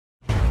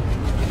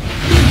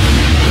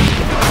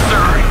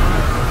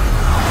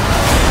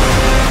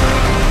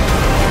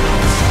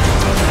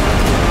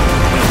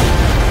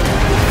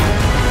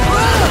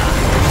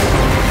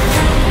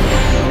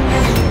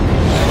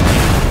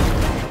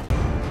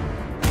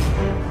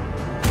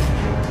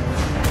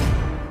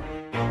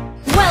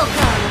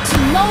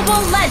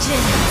Virtual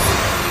legend.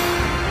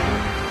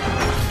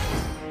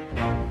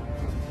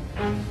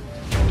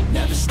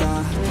 Never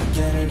stop,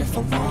 get it if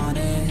I want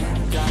it.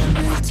 Gotta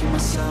make to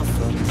myself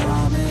a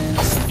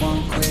promise. I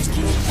won't quit,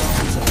 keep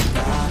going till I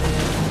got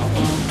it. I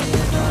won't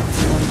give up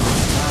till I'm on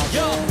top.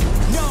 Yo,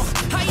 no,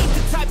 I ain't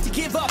the type to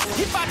give up.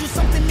 If I do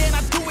something, then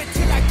I do it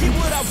till I get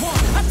what I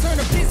want. I turn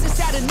a business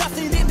out of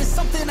nothing into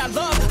something I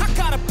love. I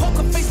got a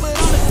poker face, but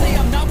honestly,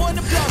 I'm not one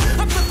to bluff.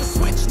 I flip the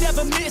switch,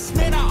 never miss,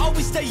 man, I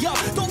always stay up.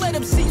 Don't let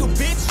them see you,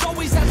 bitch,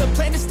 always have a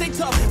plan to stay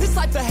tough. This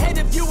life ahead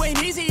of you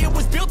ain't easy, it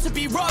was built to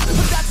be rough.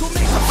 But that's what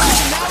makes a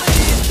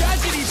personality and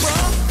tragedy, bro.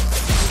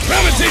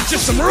 Let me teach you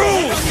some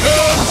rules,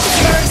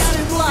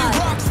 First blood.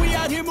 Rocks, we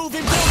out here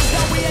moving buildings,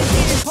 now we ain't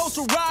getting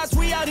posterized.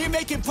 We out here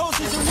making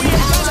posters and we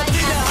ain't gonna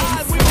get to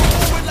hide. We move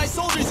forward like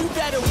soldiers, you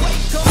better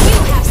wake up.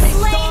 You have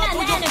slain Stop, an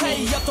or you'll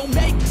enemy. pay up. Don't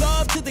make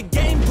love to the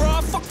game,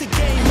 bruh. Fuck the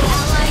game,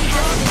 Ally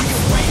has been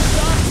raise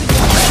up to the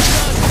raise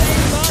up,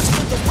 save us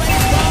with the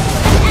wave up.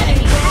 An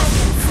enemy has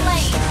been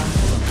slain.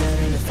 Get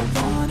it if I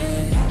want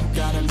it.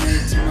 Gotta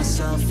make to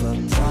myself a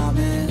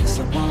promise.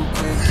 I won't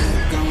quit,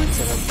 keep going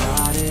till I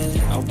got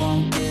it. I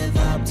won't give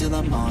up till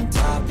I'm on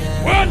top,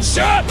 yeah. One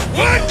shot,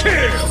 one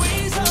kill!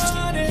 Always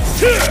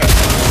honest, Yeah.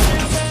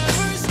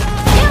 never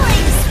stop.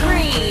 Killing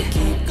spree.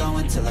 Keep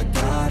going till I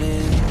got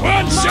it.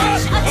 One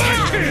shot, one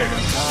attack. kill!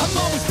 I'm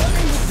always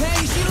flirting with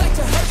pain. She like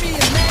to hurt me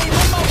and name.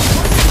 I'm always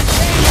working the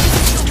same.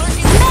 Still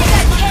lurking in Mega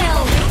the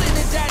kill. building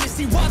a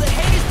dynasty while the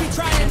haters be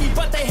trying me,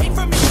 but they hate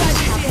from inside.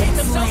 They hate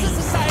themselves in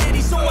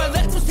society, so I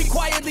let them speak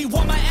quietly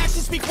while my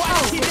actions speak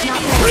quietly. They not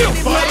be Real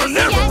hating fighter me.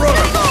 never Against run!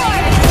 the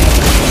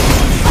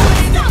Lord.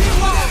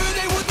 Whatever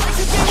they would like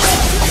to be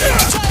like to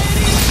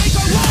society and make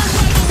our wrong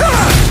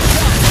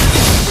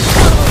right.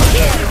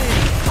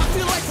 I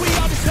feel like we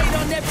all just hate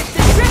on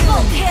everything.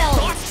 Triple kill.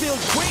 Thoughts feel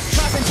quick,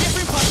 causing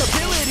different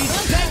possibilities.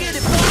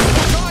 Negative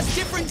thoughts cause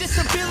different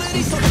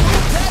disabilities. So do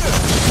better,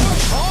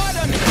 work hard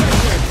under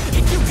pressure.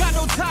 If you got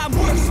no time,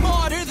 work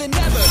smarter than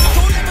ever.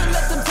 Don't ever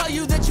let them tell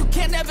you that you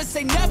can't ever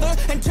say never.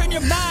 And turn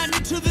your mind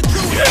into the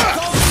truth.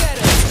 Go get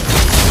it.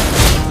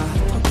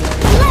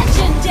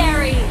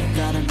 Legendary.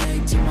 Gotta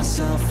make to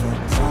myself a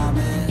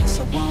promise.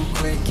 I won't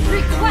quit, keep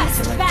going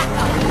Request till I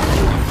backup.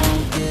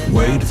 won't give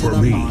Wait up for till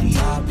I'm me. on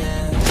top,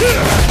 yeah.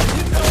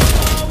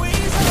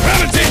 Let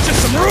me teach you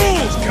some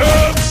rules,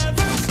 cubs!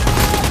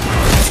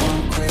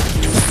 Won't quit,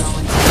 keep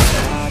going till I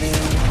got it.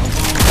 I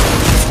won't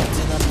give up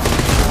till I'm on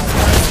top.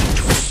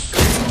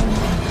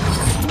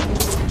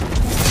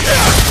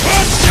 Yeah.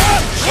 One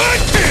shot,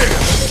 one kill!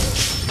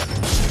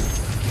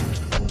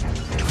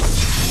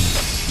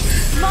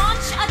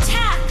 Launch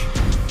attack.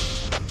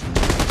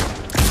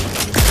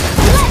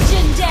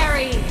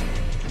 Legendary.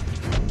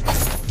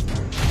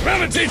 Let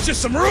me teach you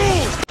some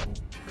rules!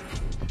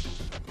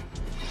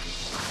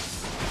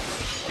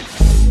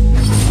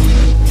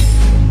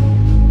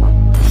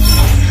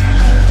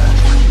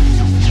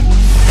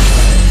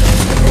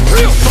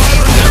 Real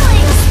fighter never...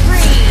 Killing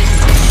spree.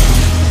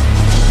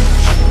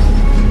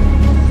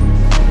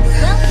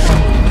 Well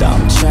played.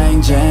 I'm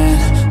changing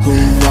who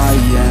I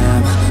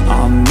am.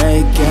 I'm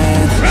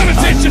making Let me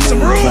teach you a some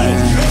new rules. plan.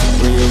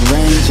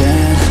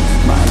 Rearranging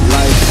my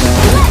life plan.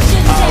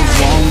 I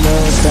Legendary. won't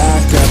look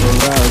back ever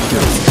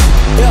again.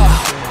 Yeah,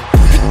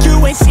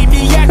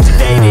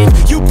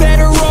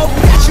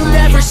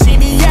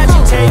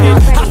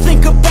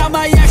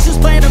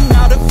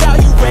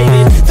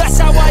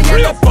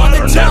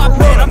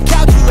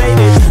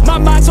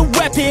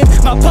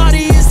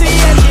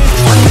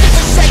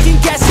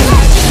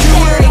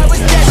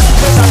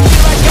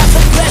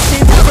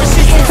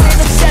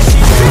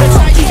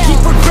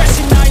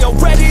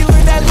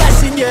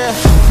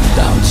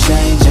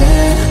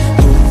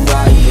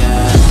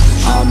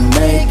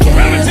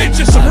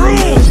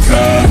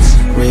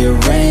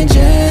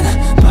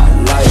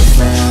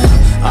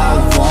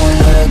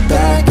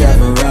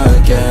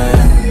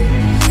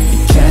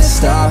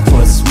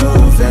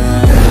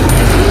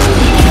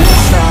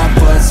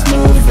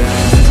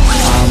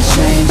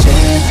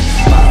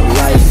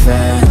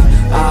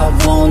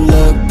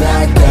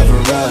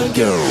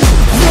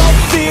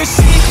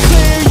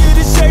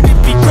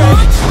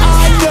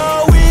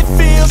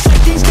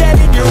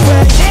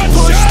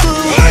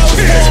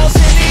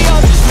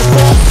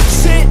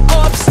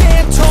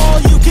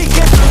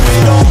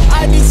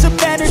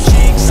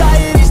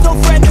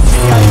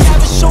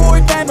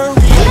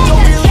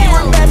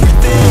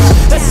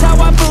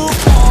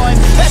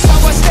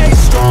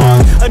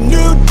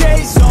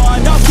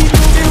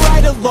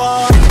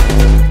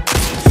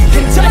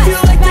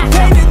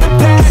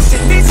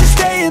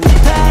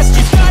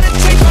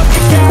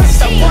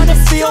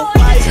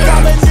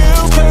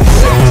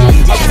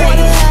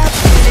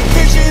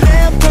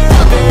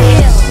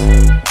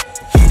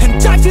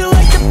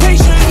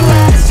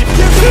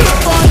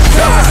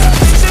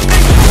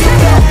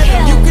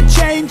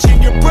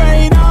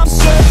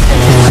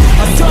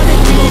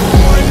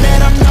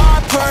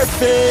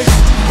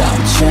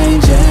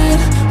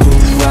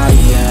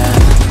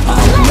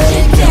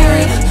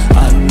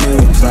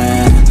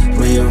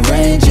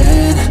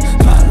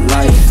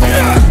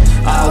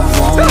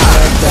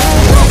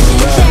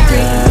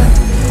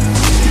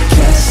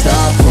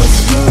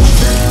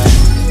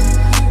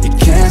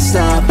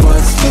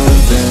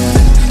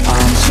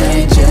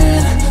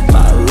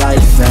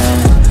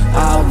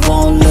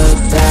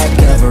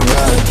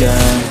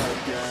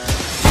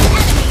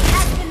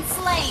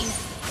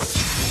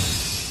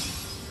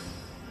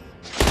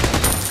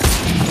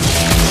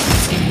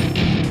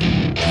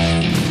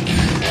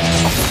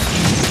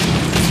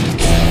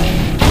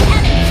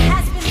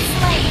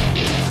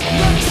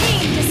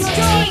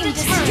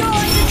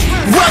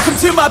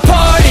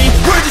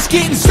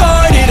 getting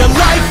started. A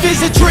life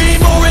is a dream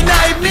or a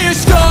nightmare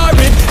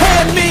scarring.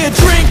 Hand me a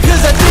drink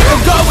cause I think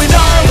I'm going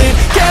all in.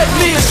 Get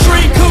me a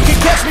shrink who can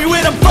catch me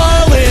when I'm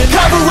falling.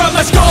 Cover up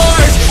my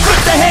scars,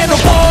 flip the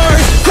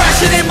handlebars,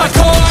 crashing in my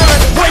car,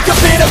 wake up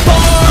in a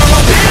bar.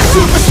 I'll be a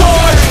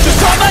superstar,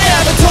 just on my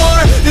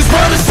avatar. This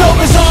world is so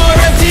bizarre,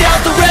 empty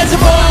out the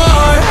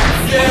reservoir.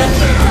 Yeah.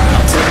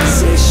 I'm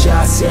taking 6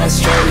 shots, yeah,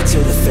 straight to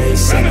the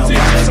face. And I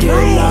wanna get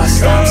lost,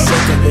 I'm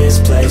sick of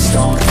this place.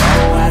 Don't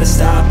know how to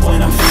stop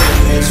when I'm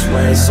feeling this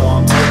way. So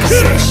I'm taking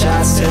 6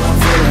 shots till I'm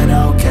feeling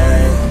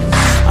okay.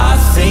 I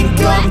think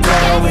I'm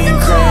going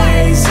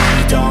crazy,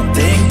 don't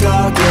think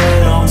I'll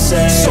get home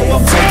safe. So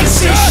I'm taking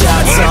 6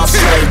 shots, all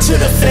straight to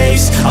the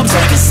face. I'm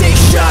taking 6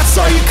 shots,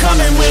 are you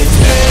coming with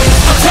me?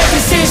 I'm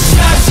taking 6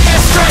 shots, yeah,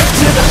 straight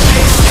to the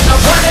face. I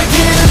wanna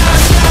get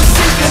lost, I'm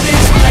sick of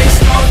this place.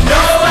 Don't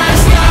know how to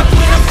stop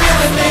when I'm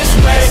feeling this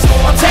way. So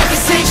I'm taking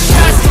 6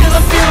 shots till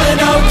I'm feeling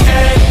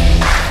okay.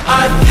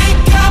 I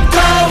think I'm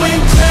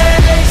going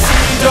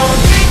crazy, don't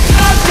think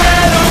I'll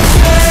get home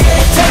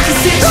safe. Taking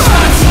 6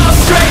 shots, all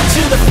straight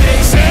to the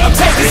face. I'm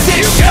taking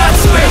 6 shots,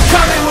 are you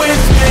coming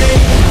with me?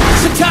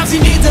 Sometimes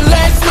you need to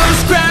let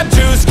loose, grab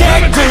juice,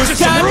 get goose,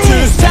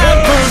 tattoos,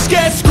 taboos,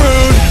 get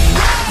screwed.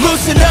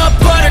 Loosen up,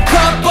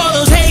 buttercup, all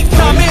those hate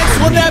comments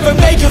will never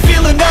make you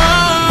feel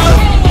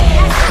enough.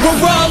 We're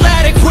all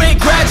adequate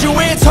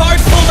graduates, heart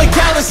full of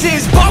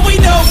calluses, but we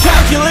know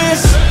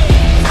calculus.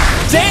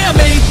 Damn,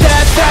 ain't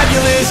that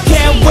fabulous?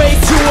 Can't wait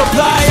to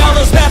apply all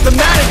those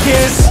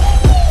mathematicus.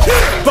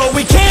 But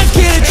we can't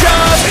get a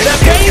job that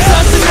pays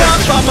us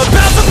enough, I'm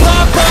about to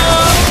pop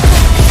up.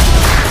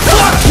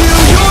 Fuck you,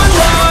 you're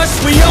lost,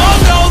 we all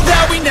know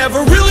that we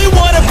never really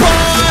want a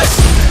boss.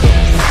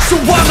 So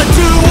I'ma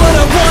do what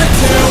I want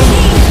to,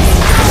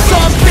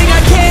 something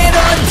I can't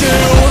undo.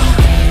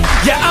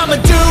 Yeah, I'ma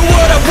do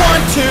what I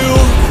want to,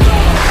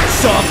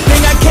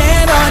 something I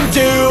can't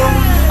undo.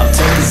 I'm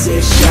taking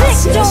 6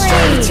 shots, yeah,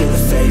 straight to the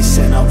face.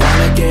 And I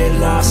wanna get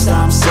lost,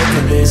 I'm sick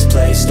of this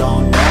place.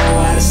 Don't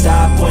know how to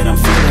stop when I'm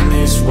feeling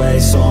this way.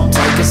 So I'm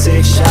taking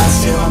 6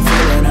 shots till I'm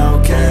feeling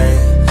okay.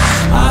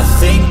 I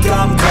think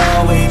I'm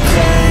going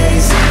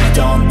crazy,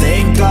 don't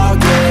think I'll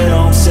get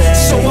home safe.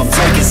 So I'm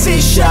taking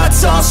 6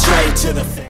 shots, all straight to the face.